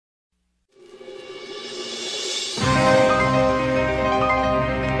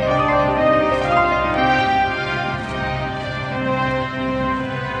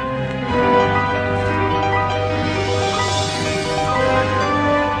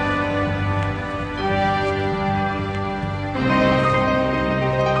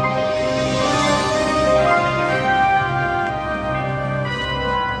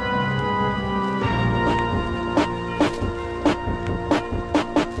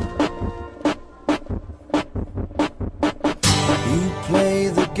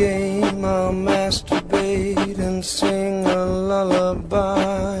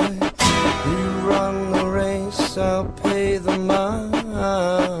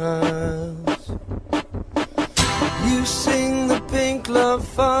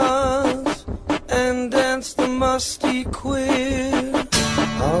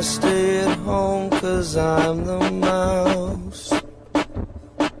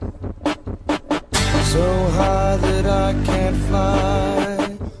so high that I can't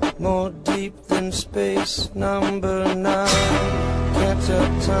fly, more deep than space. Number 9, can't tell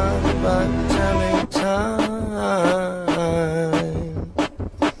time by telling time.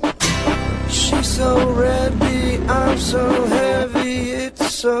 She's so ready, I'm so heavy,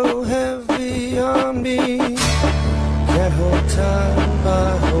 it's so heavy on me. Can't hold time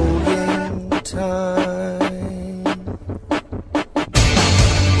by holding time.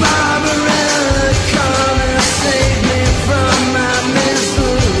 Barbarella, come and save me from my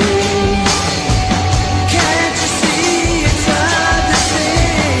misery. Can't you see it's hard to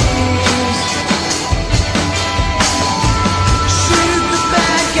things? Shoot the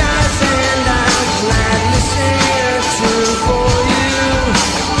bad guys and I'll gladly sing a tune for you.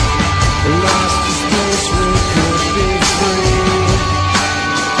 Lost this place we could be free.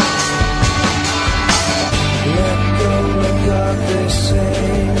 Let go, let God, they say.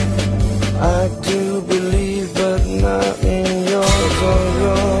 I do believe, but not in yours or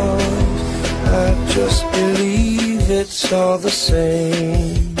yours. I just believe it's all the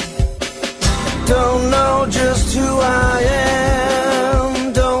same. Don't know just who I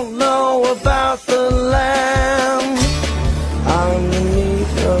am, don't know about the lamb. I'm the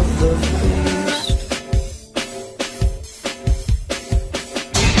meat of the feast.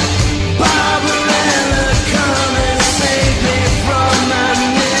 Barbarella, come and save me from my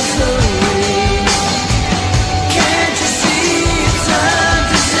misery. Can't you see it's a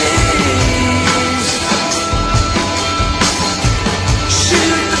disease?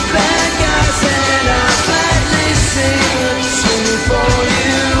 Shoot the bad guys and I'll gladly sing a tune for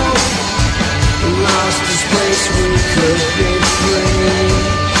you. Lost this place we could be free.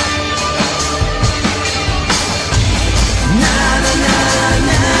 Na na na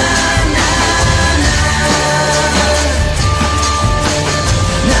na na na.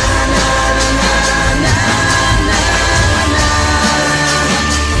 Na na na na na na na. Na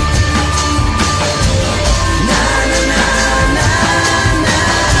na na na na na.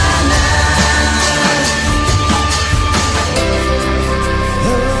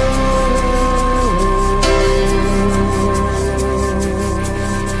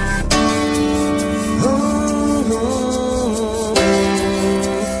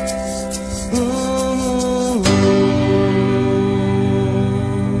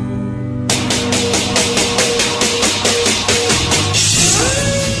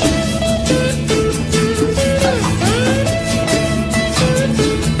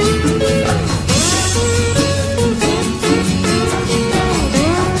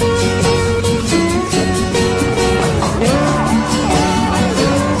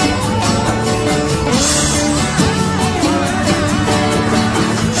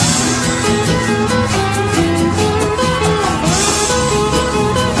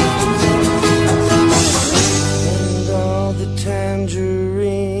 And all the tangerines,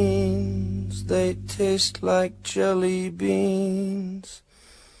 they taste like jelly beans.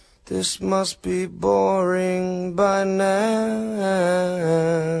 This must be boring by now.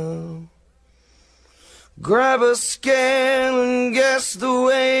 Grab a scale and guess the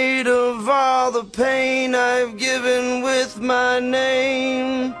weight of all the pain I've given with my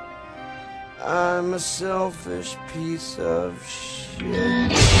name. I'm a selfish piece of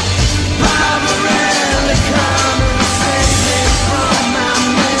shit. Barbarella, come and save me from my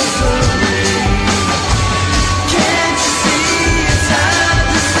misery. Can't you see it's a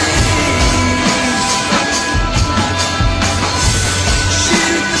disease?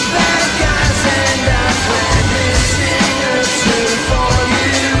 Shoot the bad guys and I'll gladly sing a tune for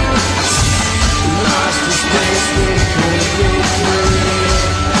you. Lost this place we could be free.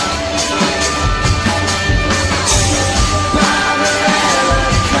 Barbarella,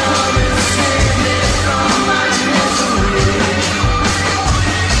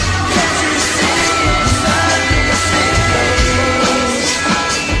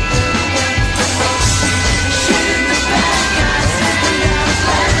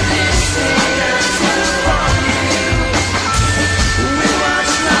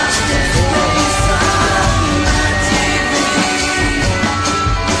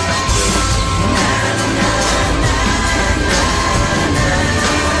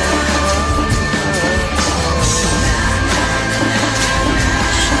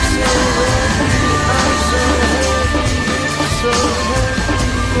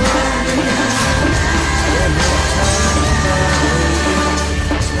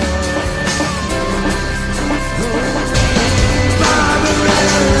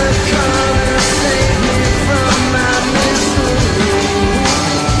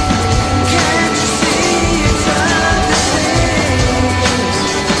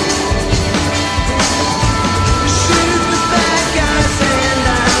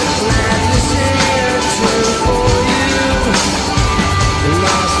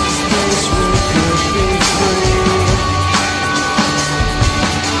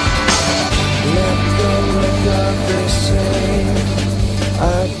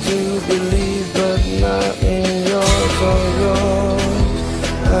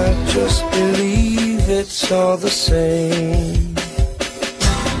 it's all the same.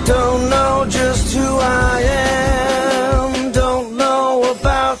 Don't know just who I am, don't know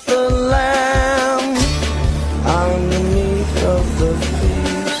about the lamb. I'm the meat of the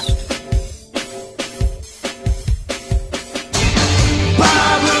feast.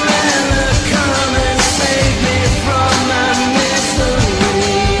 Barbarella, come and save me from my misery.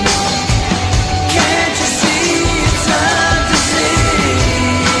 Can't you see it's a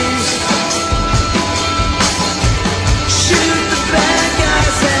disease? Shoot the bad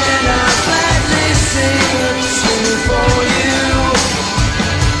guys and I'll gladly sing a tune for you.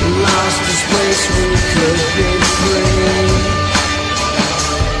 Lost this place we could be free.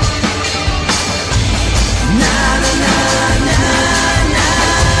 Na na na na na na.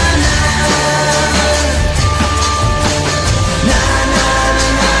 Na na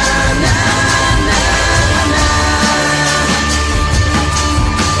na na na na.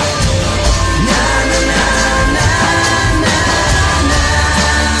 Na na na na na na.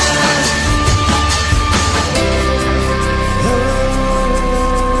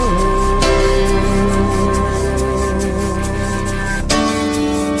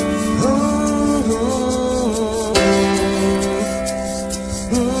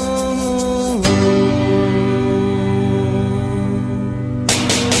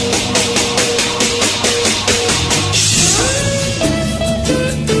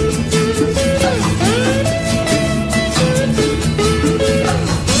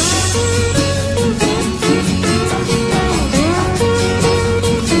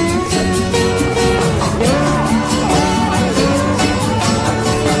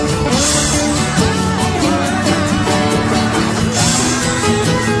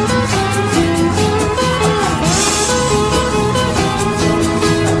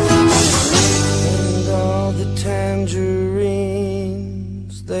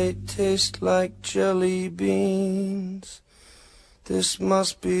 Tangerines, they taste like jelly beans. This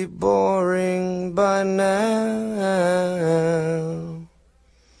must be boring by now.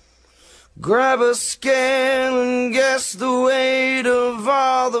 Grab a scale and guess the weight of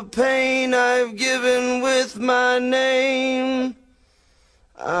all the pain I've given with my name.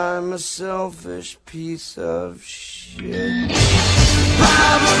 I'm a selfish piece of shit.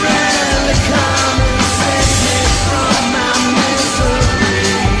 Barbarella, come